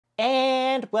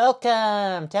And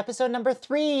welcome to episode number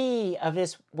 3 of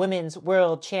this Women's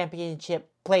World Championship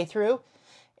playthrough.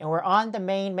 And we're on the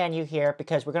main menu here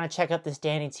because we're going to check out the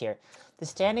standings here. The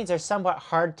standings are somewhat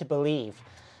hard to believe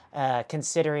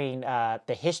considering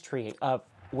the history of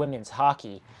women's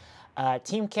hockey.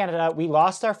 Team Canada, we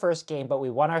lost our first game, but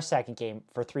we won our second game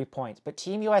for 3 points. But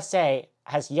Team USA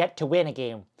has yet to win a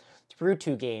game through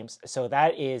 2 games, so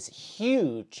that is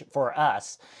huge for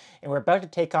us. And we're about to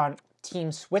take on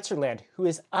Team Switzerland, who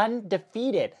is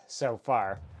undefeated so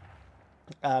far.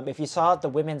 If you saw the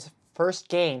women's first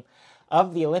game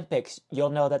of the Olympics,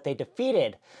 you'll know that they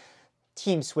defeated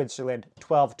Team Switzerland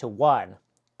 12-1,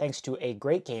 thanks to a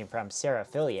great game from Sarah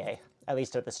Fillier, at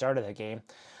least at the start of the game.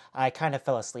 I kind of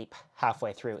fell asleep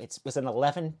halfway through. It was an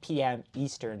 11 p.m.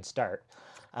 Eastern start.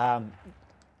 In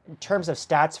terms of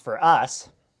stats for us,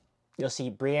 you'll see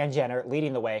Brianne Jenner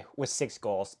leading the way with 6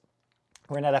 goals.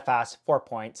 Renetta Fast, 4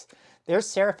 points. There's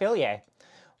Sarah Fillier,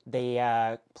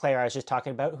 the player I was just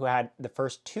talking about, who had the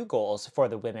first 2 goals for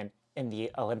the women in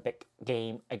the Olympic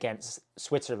game against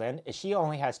Switzerland. She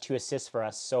only has 2 assists for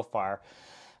us so far.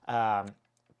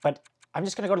 But I'm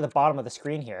just going to go to the bottom of the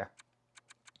screen here,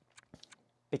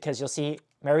 because you'll see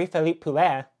Marie-Philippe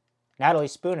Poulin, Natalie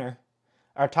Spooner,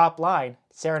 our top line,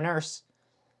 Sarah Nurse,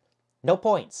 no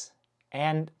points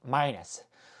and minus.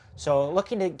 So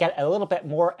looking to get a little bit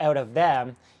more out of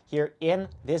them here in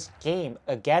this game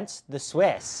against the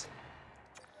Swiss.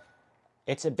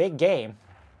 It's a big game,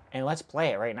 and let's play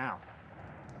it right now.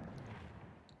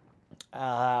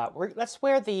 Let's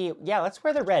wear the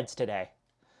Reds today.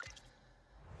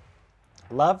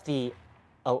 Love the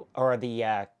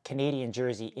Canadian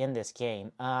jersey in this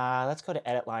game. Let's go to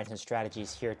edit lines and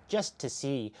strategies here just to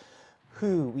see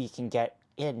who we can get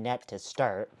in net to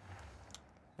start.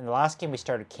 In the last game we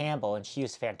started Campbell, and she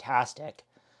was fantastic.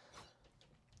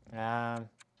 But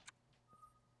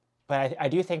I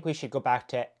do think we should go back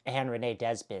to Anne-Renee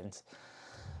Desbins,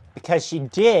 because she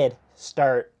did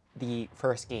start the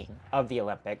first game of the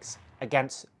Olympics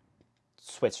against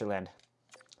Switzerland.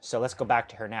 So let's go back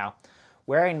to her now.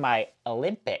 Wearing my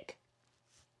Olympic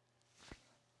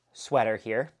sweater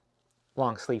here,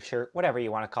 long sleeve shirt, whatever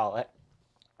you want to call it.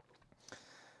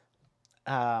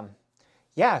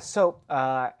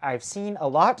 I've seen a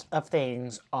lot of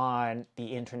things on the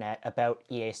internet about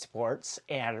EA Sports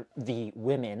and the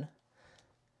women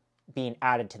being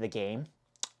added to the game.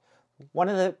 One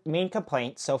of the main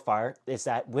complaints so far is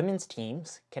that women's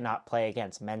teams cannot play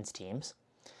against men's teams,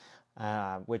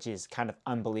 which is kind of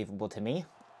unbelievable to me.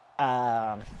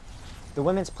 The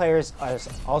women's players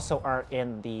also aren't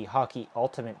in the Hockey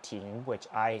Ultimate Team, which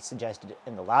I suggested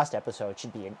in the last episode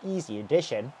should be an easy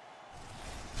addition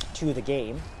to the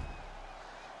game.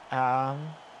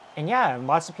 And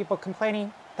lots of people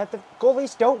complaining that the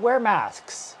goalies don't wear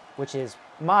masks, which is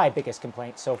my biggest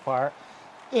complaint so far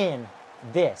in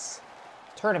this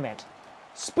tournament.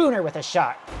 Spooner with a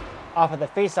shot off of the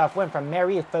face-off win from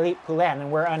Marie-Philippe Poulin,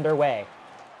 and we're underway.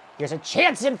 Here's a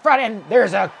chance in front, and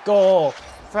there's a goal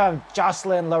from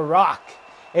Jocelyn Larocque.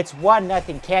 It's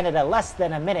 1-0 Canada, less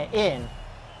than a minute in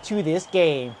to this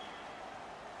game.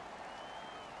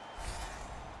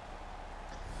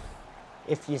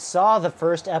 If you saw the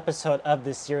first episode of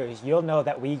this series, you'll know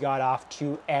that we got off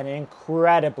to an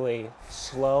incredibly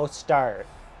slow start,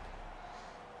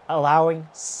 allowing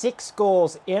 6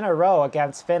 goals in a row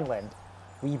against Finland.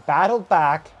 We battled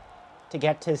back to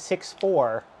get to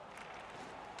 6-4,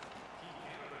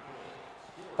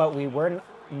 but we were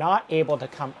not able to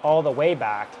come all the way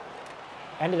back.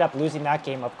 Ended up losing that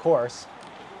game, of course,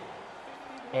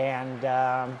 and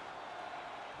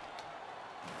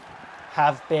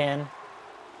have been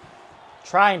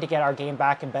trying to get our game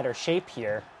back in better shape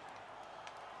here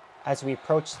as we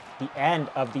approach the end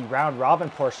of the round robin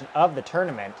portion of the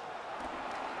tournament.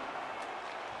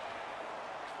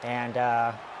 And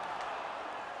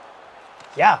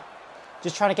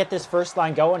just trying to get this first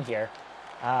line going here.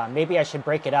 Maybe I should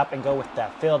break it up and go with the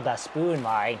Phil the Spoon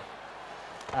line,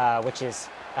 which is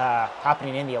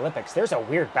happening in the Olympics. There's a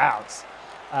weird bounce.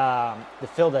 The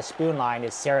Phil the Spoon line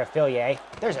is Sarah Fillier.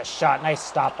 There's a shot. Nice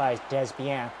stop by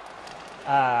Desbien.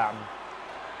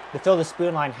 The Phil the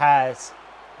Spoon line has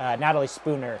Natalie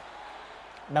Spooner,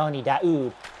 Melanie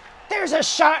Daoud. There's a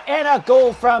shot and a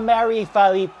goal from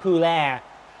Marie-Philippe Poulin.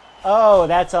 Oh,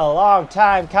 that's a long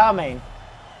time coming.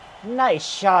 Nice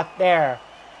shot there.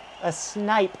 A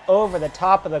snipe over the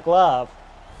top of the glove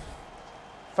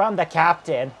from the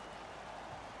captain.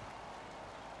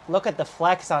 Look at the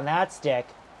flex on that stick.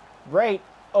 Right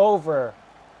over.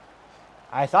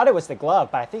 I thought it was the glove,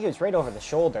 but I think it was right over the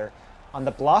shoulder on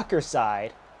the blocker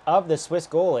side of the Swiss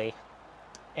goalie.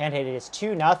 And it is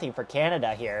 2-0 for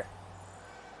Canada here.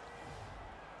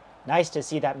 Nice to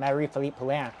see that Marie-Philippe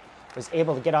Poulin was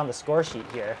able to get on the score sheet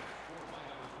here.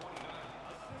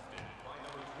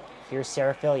 Here's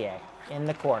Sarah Fillier in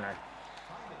the corner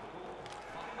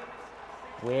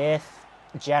with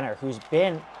Jenner, who's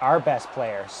been our best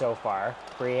player so far.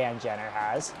 Brianne Jenner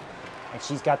has. And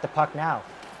she's got the puck now.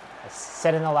 I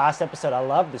said in the last episode, I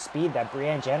love the speed that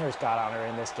Brianne Jenner's got on her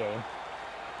in this game.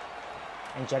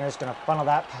 And Jenner's going to funnel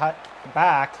that puck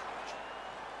back.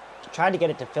 Trying to get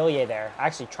it to Fillier there.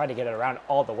 Actually tried to get it around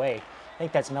all the way. I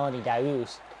think that's Melanie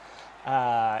Daoust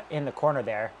in the corner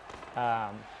there.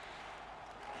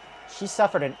 She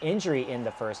suffered an injury in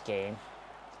the first game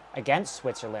against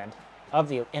Switzerland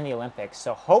in the Olympics.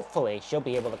 So hopefully she'll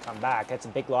be able to come back. That's a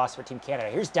big loss for Team Canada.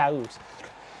 Here's Daoust.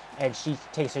 And she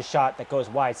takes a shot that goes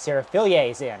wide. Sarah Fillier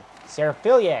is in. Sarah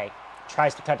Fillier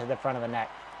tries to cut to the front of the net.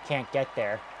 Can't get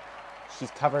there.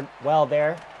 She's covered well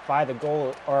there by the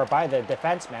goal, or by the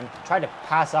defenseman. Tried to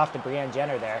pass off to Brianne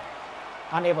Jenner there.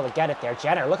 Unable to get it there.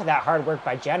 Jenner, look at that hard work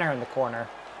by Jenner in the corner.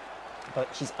 But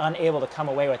she's unable to come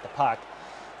away with the puck.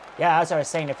 Yeah, as I was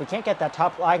saying, if we can't get that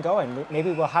top line going,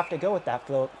 maybe we'll have to go with that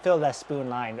Phil Les Spoon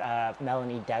line.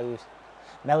 Melody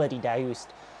Daoust,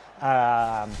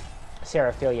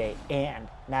 Sarah Fillier, and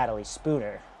Natalie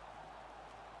Spooner.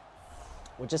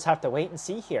 We'll just have to wait and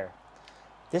see here.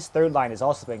 This third line has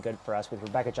also been good for us with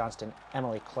Rebecca Johnston,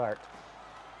 Emily Clark,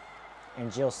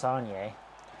 and Jill Saunier.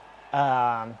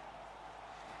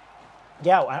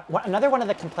 Yeah, another one of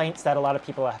the complaints that a lot of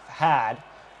people have had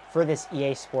for this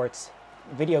EA Sports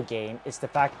video game is the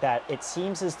fact that it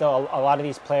seems as though a lot of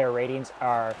these player ratings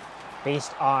are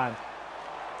based on,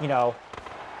 you know,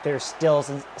 their skills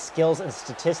and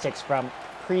statistics from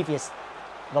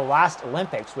the last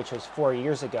Olympics, which was 4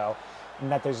 years ago,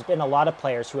 and that there's been a lot of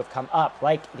players who have come up,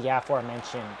 like the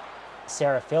aforementioned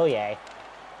Sarah Fillier,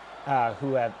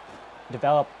 who have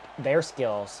developed their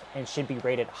skills and should be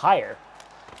rated higher.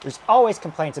 There's always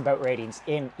complaints about ratings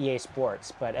in EA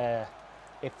Sports, but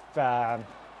if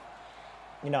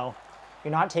you know,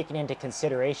 you're not taking into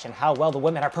consideration how well the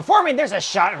women are performing. There's a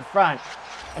shot in front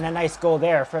and a nice goal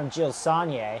there from Jill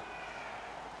Saunier.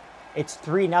 It's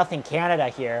 3-0 Canada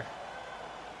here.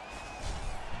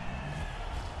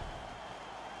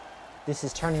 This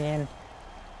is turning in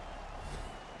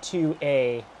to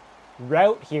a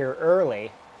rout here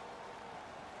early.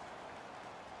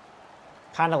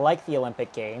 Kind of like the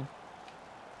Olympic game.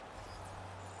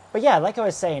 But yeah, like I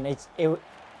was saying, it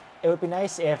would be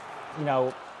nice if, you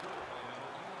know,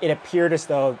 it appeared as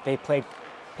though they paid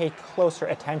closer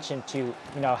attention to,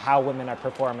 you know, how women are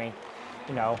performing,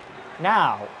 you know,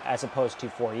 now as opposed to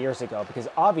 4 years ago, because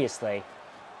obviously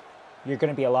you're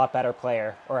going to be a lot better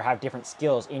player or have different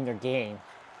skills in your game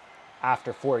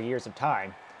after 4 years of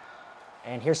time.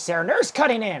 And here's Sarah Nurse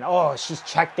cutting in. Oh, she's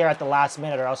checked there at the last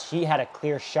minute, or else she had a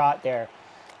clear shot there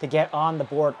to get on the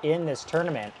board in this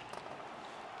tournament.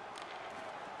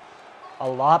 A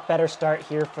lot better start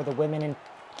here for the women in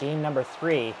game number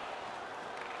 3,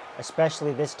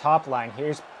 especially this top line.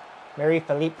 Here's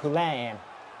Marie-Philippe Poulin.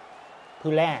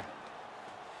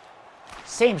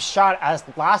 Same shot as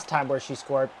last time where she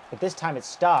scored, but this time it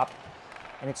stopped,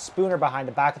 and it's Spooner behind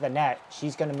the back of the net.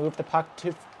 She's going to move the puck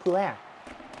to Poulin.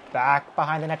 Back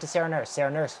behind the net to Sarah Nurse.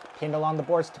 Sarah Nurse pinned along the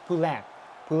boards to Poulin.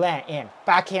 Poulin in.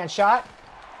 Backhand shot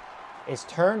is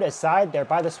turned aside there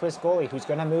by the Swiss goalie, who's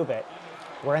going to move it.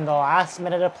 We're in the last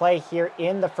minute of play here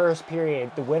in the first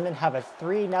period. The women have a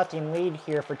 3-0 lead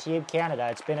here for Team Canada.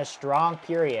 It's been a strong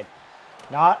period.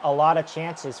 Not a lot of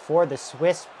chances for the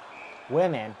Swiss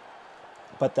women,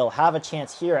 but they'll have a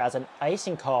chance here as an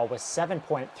icing call with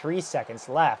 7.3 seconds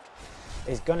left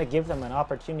is going to give them an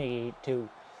opportunity to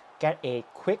get a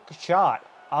quick shot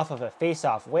off of a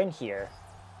face-off win here.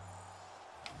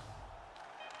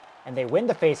 And they win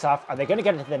the face-off. Are they going to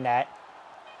get it to the net?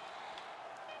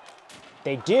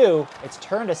 They do. It's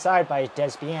turned aside by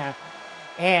Desbiens,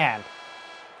 and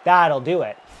that'll do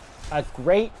it. A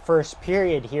great first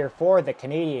period here for the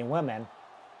Canadian women.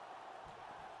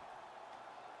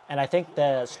 And I think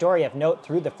the story of note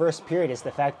through the first period is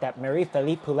the fact that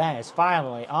Marie-Philippe Poulin is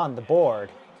finally on the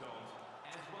board.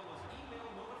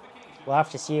 We'll have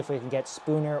to see if we can get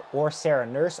Spooner or Sarah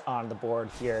Nurse on the board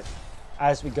here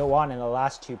as we go on in the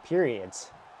last two periods.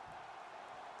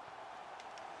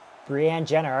 Brianne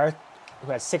Jenner,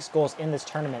 who has 6 goals in this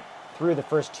tournament through the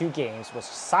first 2 games, was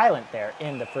silent there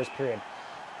in the first period.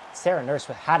 Sarah Nurse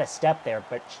had a step there,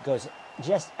 but she goes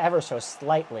just ever so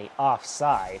slightly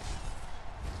offside.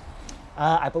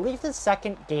 I believe the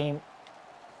second game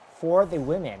for the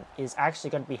women is actually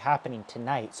going to be happening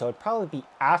tonight, so it'd probably be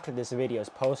after this video is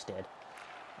posted.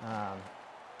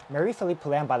 Marie-Philippe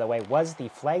Poulin, by the way, was the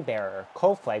flag bearer,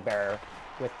 co-flag bearer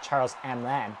with Charles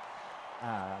Hamelin,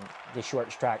 the short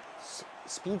track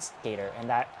speed skater, and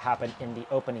that happened in the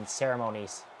opening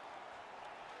ceremonies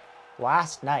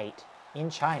last night in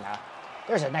China.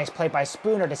 There's a nice play by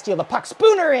Spooner to steal the puck.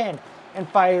 Spooner in and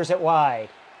fires it wide.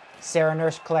 Sarah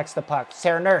Nurse collects the puck.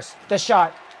 Sarah Nurse, the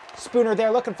shot. Spooner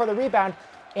there looking for the rebound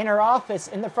in her office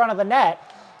in the front of the net,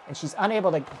 and she's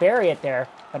unable to bury it there,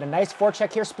 but a nice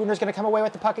forecheck here. Spooner's going to come away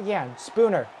with the puck again.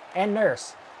 Spooner and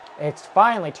Nurse. It's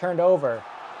finally turned over,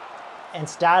 and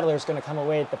Stadler's going to come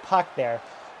away with the puck there.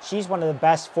 She's one of the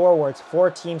best forwards for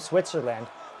Team Switzerland.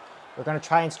 We're going to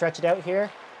try and stretch it out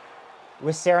here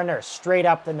with Sarah Nurse, straight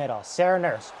up the middle. Sarah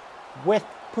Nurse with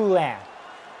Poulin.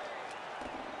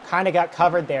 Kind of got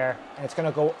covered there, and it's going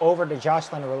to go over to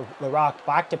Jocelyn Larocque,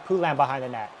 back to Poulin behind the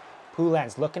net.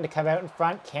 Poulin's looking to come out in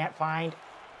front, can't find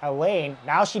a lane.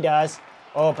 Now she does.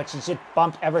 Oh, but she's just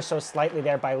bumped ever so slightly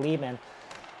there by Lehman,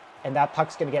 and that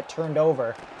puck's going to get turned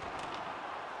over.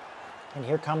 And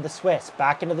here come the Swiss,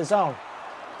 back into the zone.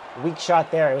 Weak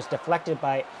shot there. It was deflected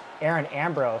by Aaron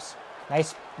Ambrose.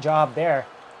 Nice job there.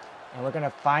 And we're going to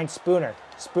find Spooner.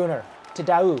 Spooner to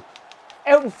Daou.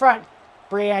 Out in front.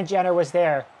 Brianne Jenner was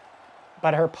there,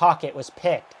 but her pocket was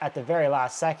picked at the very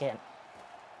last second.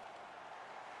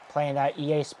 Playing that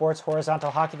EA Sports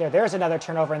horizontal hockey there. There's another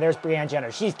turnover, and there's Brianne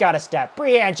Jenner. She's got a step.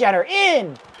 Brianne Jenner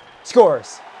in!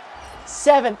 Scores.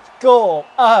 7th goal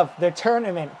of the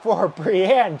tournament for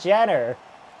Brianne Jenner.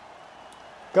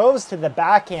 Goes to the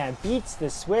backhand, beats the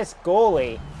Swiss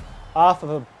goalie off of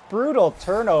a brutal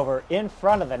turnover in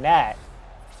front of the net.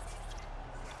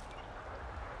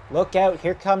 Look out,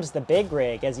 here comes the big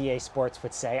rig, as EA Sports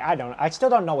would say. I still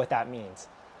don't know what that means.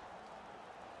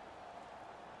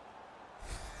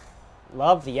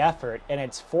 Love the effort, and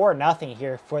it's 4-0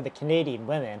 here for the Canadian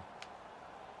women.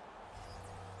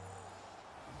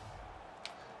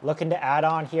 Looking to add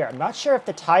on here. I'm not sure if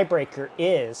the tiebreaker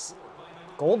is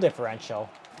goal differential.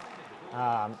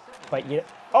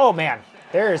 Oh man,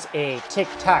 there's a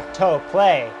tic-tac-toe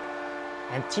play.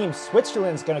 And Team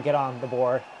Switzerland's going to get on the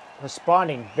board,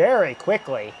 responding very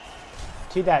quickly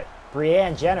to that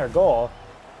Brianne Jenner goal.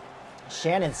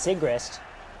 Shannon Sigrist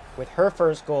with her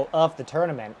first goal of the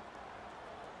tournament.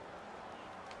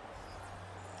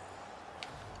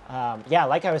 Yeah,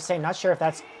 like I was saying, not sure if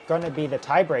that's going to be the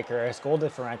tiebreaker as goal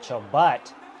differential,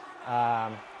 but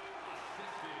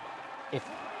if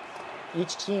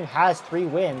each team has 3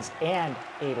 wins and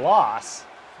a loss,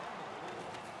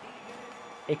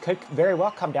 it could very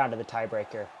well come down to the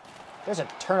tiebreaker. There's a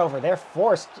turnover there,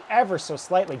 forced ever so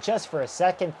slightly, just for a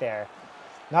second there.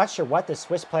 Not sure what the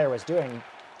Swiss player was doing,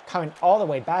 coming all the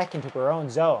way back into her own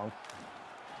zone.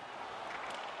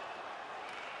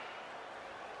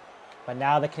 But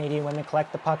now the Canadian women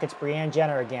collect the puck. It's Brianne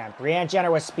Jenner again. Brianne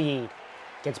Jenner with speed.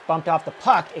 Gets bumped off the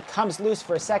puck. It comes loose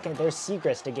for a second. There's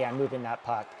Sigrist again moving that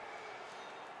puck.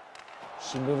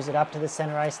 She moves it up to the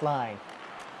center ice line.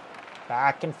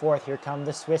 Back and forth. Here come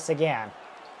the Swiss again.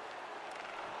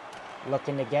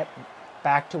 Looking to get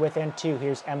back to within 2.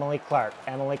 Here's Emily Clark.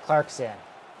 Emily Clark's in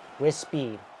with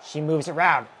speed. She moves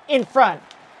around in front.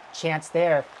 Chance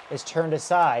there is turned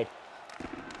aside. And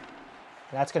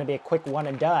that's going to be a quick one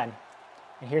and done.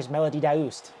 And here's Melody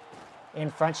Daoust.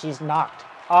 In front, she's knocked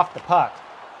off the puck.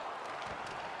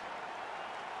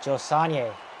 Jill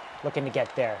Saunier looking to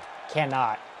get there.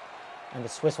 Cannot. And the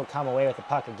Swiss will come away with the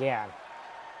puck again.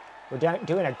 We're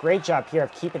doing a great job here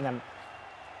of keeping them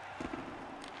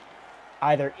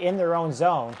either in their own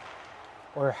zone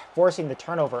or forcing the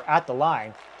turnover at the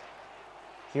line.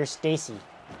 Here's Stacy.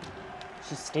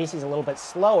 Stacy's a little bit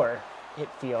slower, it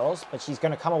feels, but she's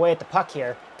going to come away with the puck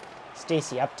here.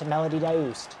 Stacy up to Melody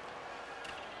Daoust.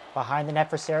 Behind the net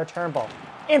for Sarah Turnbull.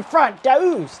 In front,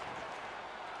 Daoust!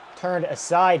 Turned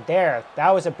aside there.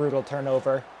 That was a brutal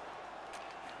turnover.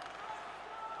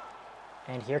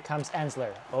 And here comes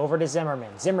Ensler. Over to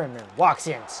Zimmerman. Zimmerman walks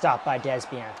in, stopped by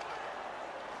Desbian.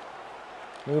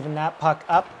 Moving that puck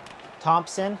up.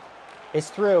 Thompson is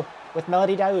through with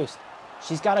Melody Daoust.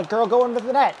 She's got a girl going to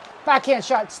the net. Backhand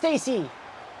shot, Stacy!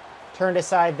 Turned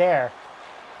aside there.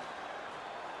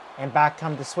 And back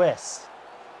come the Swiss.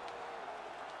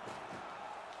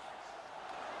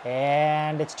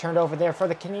 And it's turned over there for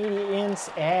the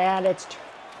Canadians, and it's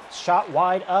shot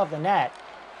wide of the net.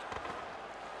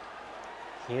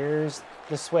 Here's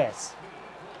the Swiss.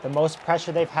 The most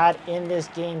pressure they've had in this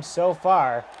game so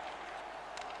far.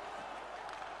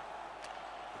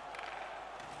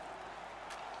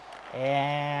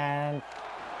 And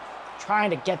trying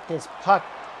to get this puck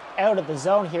out of the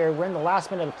zone here. We're in the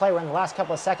last minute of the play. We're in the last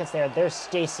couple of seconds there. There's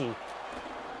Stacy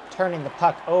turning the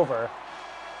puck over.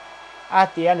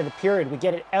 at the end of the period. We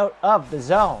get it out of the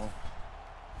zone.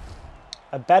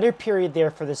 A better period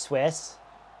there for the Swiss,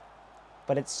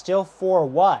 but it's still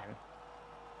 4-1.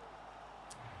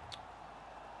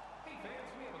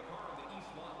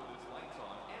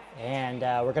 And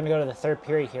we're going to go to the third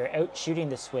period here, out shooting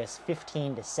the Swiss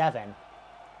 15-7.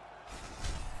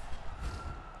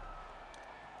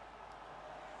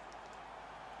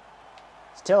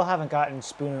 Still haven't gotten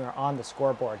Spooner on the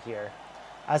scoreboard here.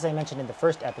 As I mentioned in the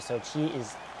first episode, she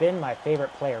has been my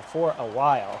favorite player for a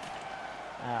while.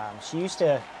 She used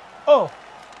to... Oh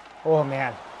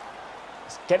man. I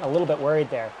was getting a little bit worried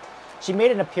there. She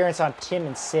made an appearance on Tim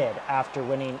and Sid after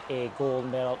winning a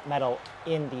gold medal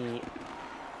in the...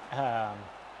 I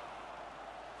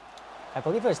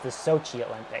believe it was the Sochi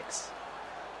Olympics.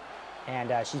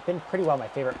 And she's been pretty well my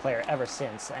favorite player ever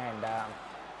since. And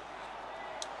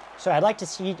so I'd like to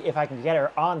see if I can get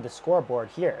her on the scoreboard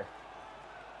here.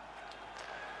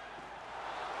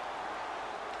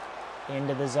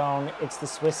 Into the zone, it's the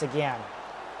Swiss again.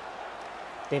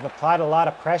 They've applied a lot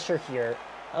of pressure here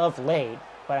of late,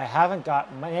 but I haven't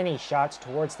got many shots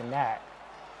towards the net.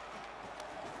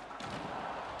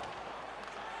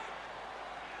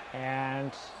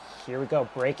 And here we go,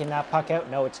 breaking that puck out.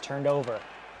 No, it's turned over.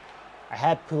 I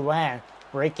had Poulin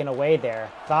breaking away there.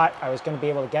 Thought I was going to be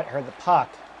able to get her the puck,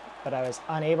 but I was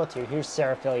unable to. Here's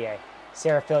Sarah Fillier.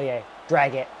 Sarah Fillier,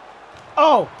 drag it.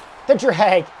 Oh, the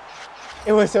drag.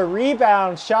 It was a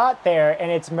rebound shot there,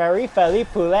 and it's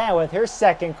Marie-Philippe Poulin with her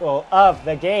second goal of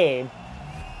the game.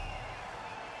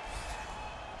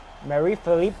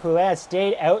 Marie-Philippe Poulin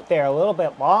stayed out there a little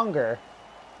bit longer.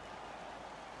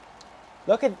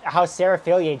 Look at how Sarah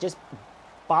Fillier just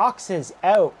boxes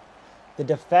out the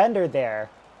defender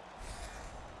there.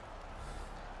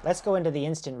 Let's go into the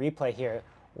instant replay here.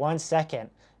 1 second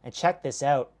and check this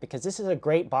out, because this is a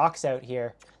great box out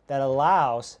here that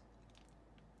allows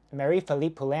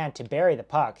Marie-Philippe Poulin to bury the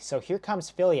puck. So here comes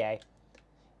Fillier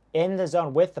in the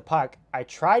zone with the puck. I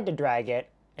tried to drag it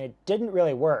and it didn't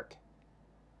really work,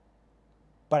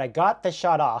 but I got the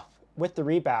shot off with the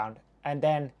rebound, and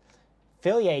then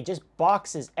Fillier just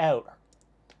boxes out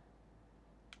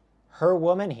her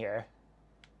woman here,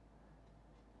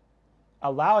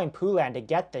 allowing Poulin to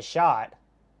get the shot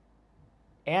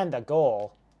and the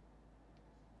goal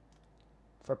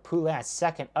for Poulin's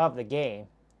second of the game.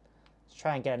 Let's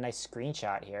try and get a nice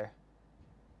screenshot here.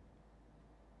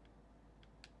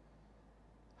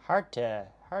 Hard to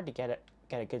get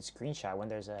a good screenshot when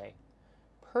there's a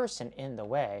person in the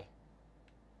way.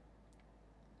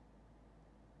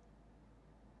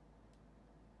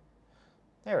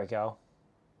 There we go.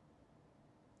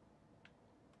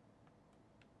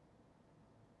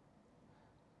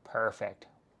 Perfect.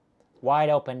 Wide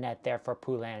open net there for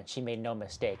Poulin. She made no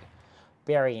mistake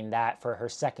burying that for her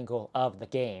second goal of the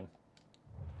game.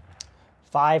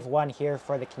 5-1 here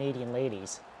for the Canadian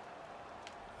ladies.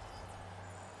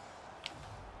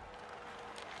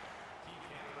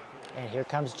 And here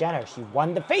comes Jenner. She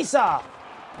won the face-off.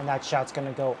 And that shot's going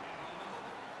to go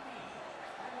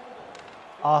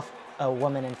off a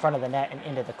woman in front of the net and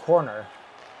into the corner.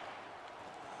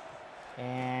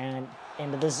 And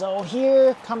into the zone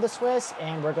here come the Swiss,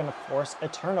 and we're going to force a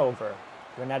turnover.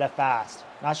 Renetta Fast.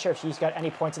 Not sure if she's got any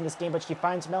points in this game, but she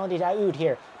finds Melody Daoud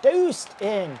here. Deuced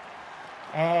in.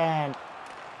 And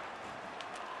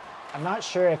I'm not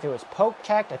sure if it was poke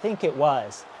checked. I think it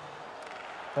was.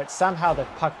 But somehow the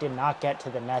puck did not get to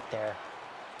the net there.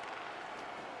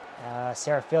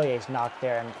 Sarah Fillier's knocked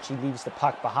there, and she leaves the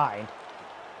puck behind.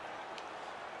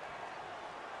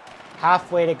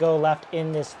 Halfway to go left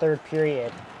in this third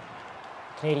period.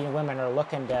 Canadian women are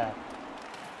looking to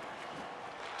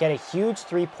get a huge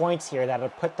 3 points here that'll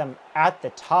put them at the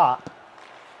top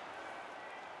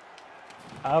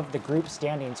of the group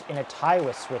standings in a tie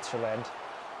with Switzerland.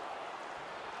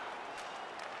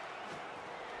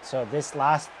 So this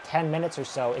last 10 minutes or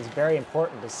so is very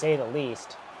important, to say the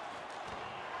least.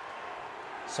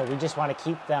 So we just want to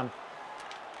keep them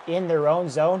in their own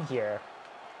zone here.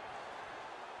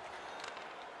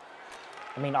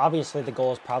 I mean, obviously the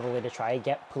goal is probably to try and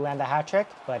get Poulin the hat trick,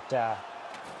 but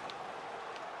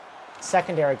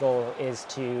secondary goal is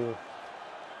to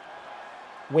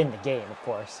win the game, of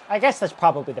course. I guess that's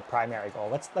probably the primary goal.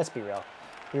 Let's be real.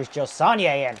 Here's Jill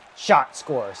Saunier, and shot,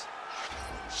 scores.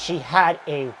 She had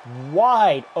a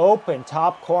wide open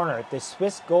top corner. The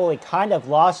Swiss goalie kind of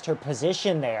lost her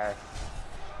position there.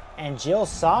 And Jill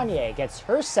Saunier gets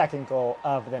her second goal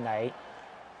of the night.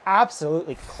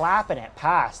 Absolutely clapping it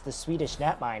past the Swedish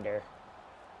netminder.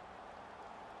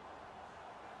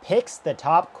 Picks the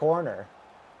top corner.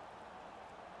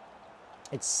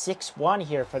 It's 6-1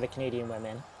 here for the Canadian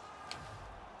women.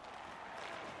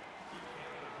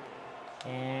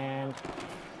 And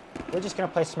we're just going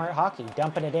to play smart hockey,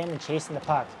 dumping it in and chasing the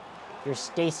puck. Here's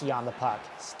Stacy on the puck.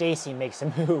 Stacy makes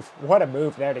a move. What a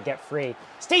move there to get free.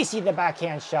 Stacy, the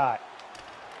backhand shot.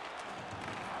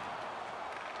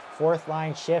 Fourth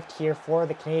line shift here for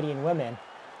the Canadian women.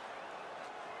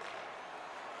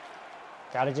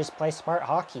 Got to just play smart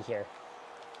hockey here.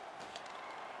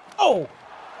 Oh!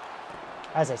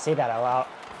 As I say that out loud,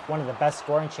 one of the best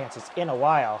scoring chances in a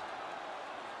while.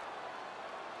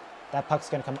 That puck's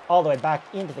going to come all the way back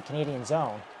into the Canadian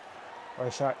zone. Or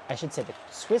I should say the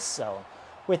Swiss zone,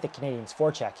 with the Canadians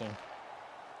forechecking.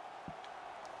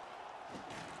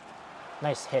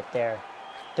 Nice hit there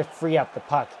to free up the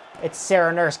puck. It's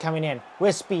Sarah Nurse coming in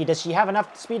with speed. Does she have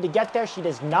enough speed to get there? She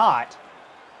does not.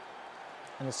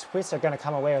 And the Swiss are going to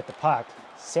come away with the puck.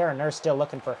 Sarah Nurse still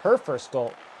looking for her first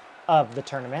goal of the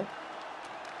tournament.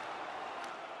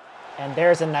 And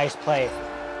there's a nice play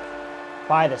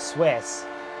by the Swiss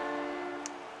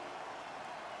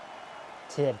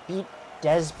to beat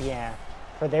Desbiens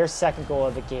for their second goal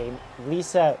of the game.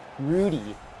 Lisa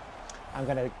Rudy. I'm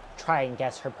going to try and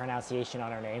guess her pronunciation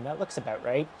on her name. That looks about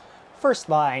right. First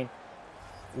line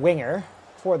winger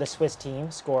for the Swiss team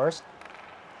scores.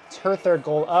 It's her third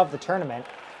goal of the tournament.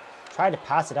 Tried to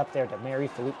pass it up there to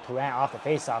Marie-Philippe Poulin off the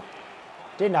faceoff.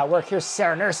 Did not work. Here's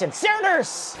Sarah Nurse, and Sarah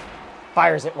Nurse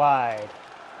fires it wide.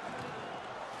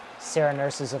 Sarah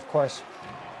Nurse is, of course,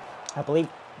 I believe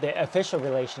the official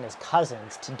relation is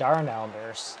cousins to Darnell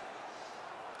Nurse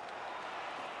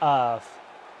of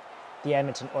the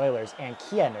Edmonton Oilers, and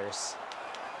Kia Nurse,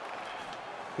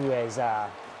 who is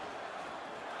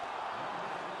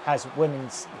has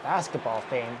women's basketball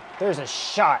fame. There's a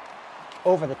shot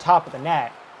over the top of the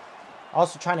net.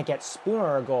 Also trying to get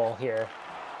Spooner a goal here.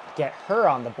 Get her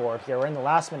on the board here. We're in the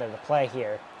last minute of the play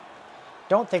here.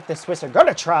 Don't think the Swiss are going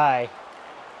to try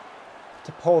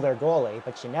to pull their goalie,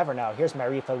 but you never know. Here's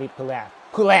Marie-Philippe Poulin.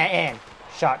 Poulin in.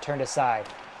 Shot turned aside.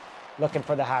 Looking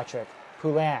for the hat trick.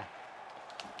 Poulin.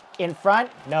 In front?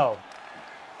 No.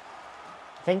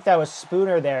 I think that was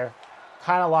Spooner there.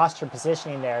 Kind of lost her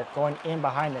positioning there, going in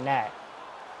behind the net.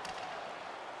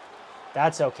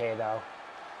 That's okay, though.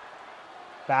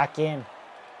 Back in.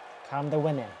 Come the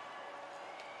women.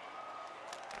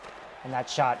 And that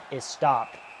shot is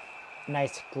stopped.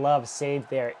 Nice glove save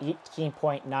there.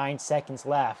 18.9 seconds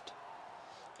left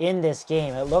in this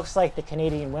game. It looks like the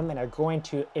Canadian women are going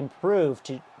to improve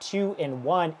to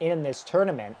 2-1 in this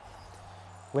tournament,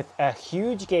 with a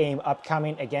huge game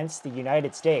upcoming against the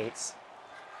United States.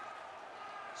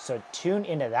 So tune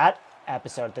into that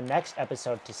episode, the next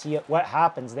episode, to see what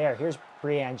happens there. Here's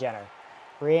Brianne Jenner.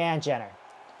 Brianne Jenner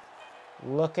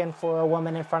looking for a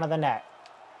woman in front of the net.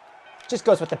 Just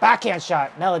goes with the backhand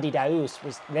shot. Melody Daoust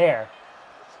was there.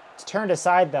 It's turned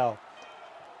aside, though.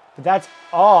 But that's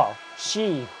all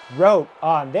she wrote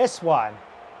on this one.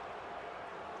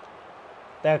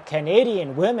 The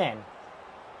Canadian women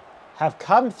have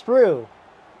come through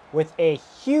with a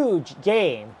huge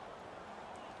game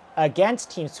against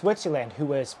Team Switzerland, who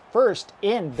was first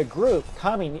in the group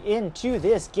coming into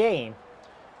this game.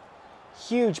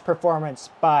 Huge performance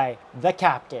by the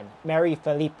captain,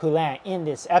 Marie-Philippe Poulin, in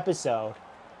this episode.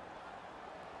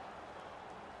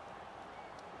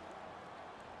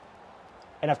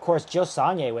 And of course, Jill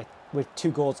Saunier with 2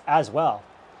 goals as well.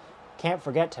 Can't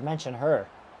forget to mention her.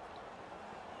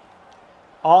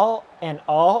 All in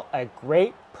all, a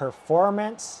great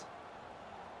performance,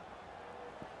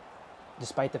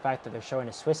 despite the fact that they're showing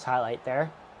a Swiss highlight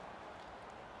there.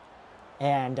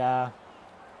 And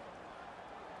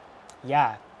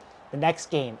yeah, the next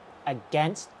game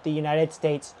against the United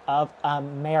States of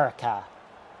America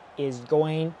is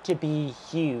going to be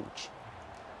huge.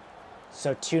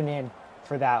 So tune in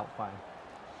for that one.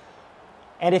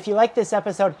 And if you like this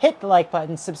episode, hit the like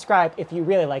button, subscribe if you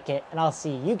really like it, and I'll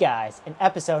see you guys in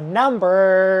episode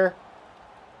number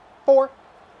 4.